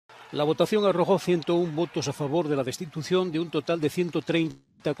La votación arrojó 101 votos a favor de la destitución de un total de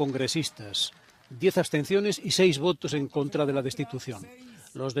 130 congresistas, 10 abstenciones y 6 votos en contra de la destitución.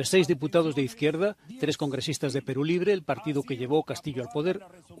 Los de 6 diputados de izquierda, 3 congresistas de Perú Libre, el partido que llevó Castillo al poder,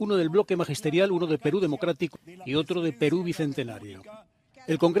 uno del bloque magisterial, uno de Perú Democrático y otro de Perú Bicentenario.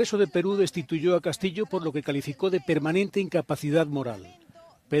 El Congreso de Perú destituyó a Castillo por lo que calificó de permanente incapacidad moral.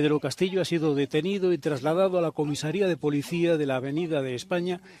 Pedro Castillo ha sido detenido y trasladado a la comisaría de policía de la Avenida de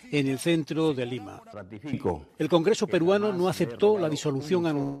España en el centro de Lima. El Congreso peruano no aceptó la disolución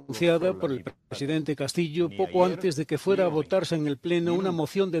anunciada por el presidente Castillo poco antes de que fuera a votarse en el Pleno una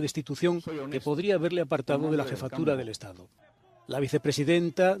moción de destitución que podría haberle apartado de la jefatura del Estado. La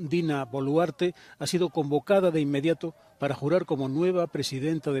vicepresidenta Dina Boluarte ha sido convocada de inmediato para jurar como nueva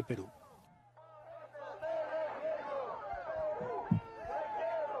presidenta de Perú.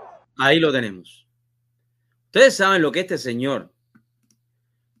 Ahí lo tenemos. Ustedes saben lo que este señor,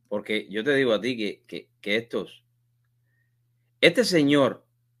 porque yo te digo a ti que este señor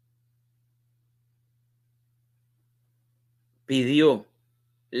pidió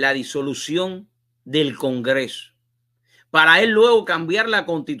la disolución del Congreso para él luego cambiar la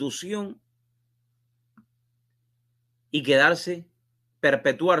Constitución y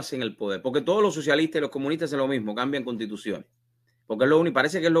perpetuarse en el poder, porque todos los socialistas y los comunistas hacen lo mismo, cambian constituciones. Porque es lo único,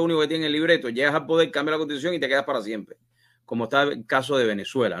 parece que es lo único que tiene el libreto. Llegas al poder, cambias la constitución y te quedas para siempre. Como está el caso de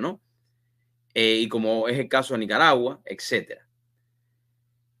Venezuela, ¿no? Y como es el caso de Nicaragua, etcétera.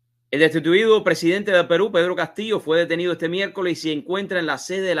 El destituido presidente de Perú, Pedro Castillo, fue detenido este miércoles y se encuentra en la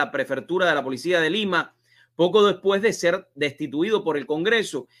sede de la prefectura de la policía de Lima, poco después de ser destituido por el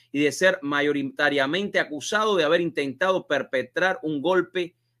Congreso y de ser mayoritariamente acusado de haber intentado perpetrar un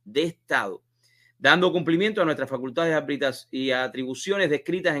golpe de Estado. Dando cumplimiento a nuestras facultades y atribuciones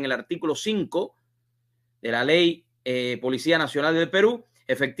descritas en el artículo 5 de la Ley Policía Nacional del Perú,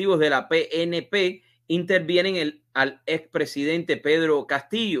 efectivos de la PNP intervienen al expresidente Pedro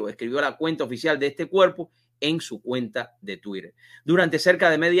Castillo, escribió la cuenta oficial de este cuerpo en su cuenta de Twitter. Durante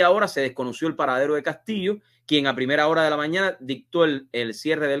cerca de media hora se desconoció el paradero de Castillo, quien a primera hora de la mañana dictó el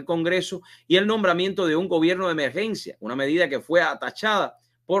cierre del Congreso y el nombramiento de un gobierno de emergencia, una medida que fue atachada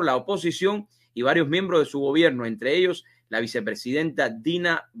por la oposición y varios miembros de su gobierno, entre ellos la vicepresidenta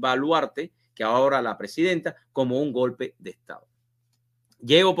Dina Boluarte, que ahora la presidenta, como un golpe de Estado.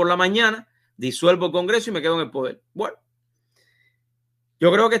 Llego por la mañana, disuelvo el Congreso y me quedo en el poder. Bueno,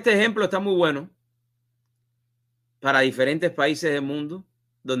 yo creo que este ejemplo está muy bueno para diferentes países del mundo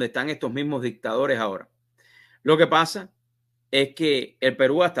donde están estos mismos dictadores ahora. Lo que pasa es que el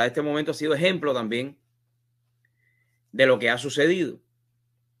Perú hasta este momento ha sido ejemplo también de lo que ha sucedido,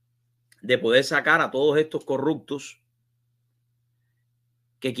 de poder sacar a todos estos corruptos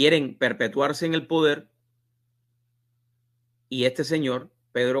que quieren perpetuarse en el poder, y este señor,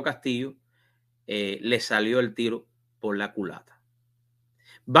 Pedro Castillo, le salió el tiro por la culata.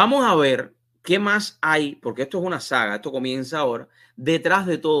 Vamos a ver qué más hay, porque esto es una saga, esto comienza ahora, detrás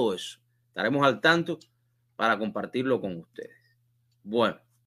de todo eso. Estaremos al tanto para compartirlo con ustedes. Bueno.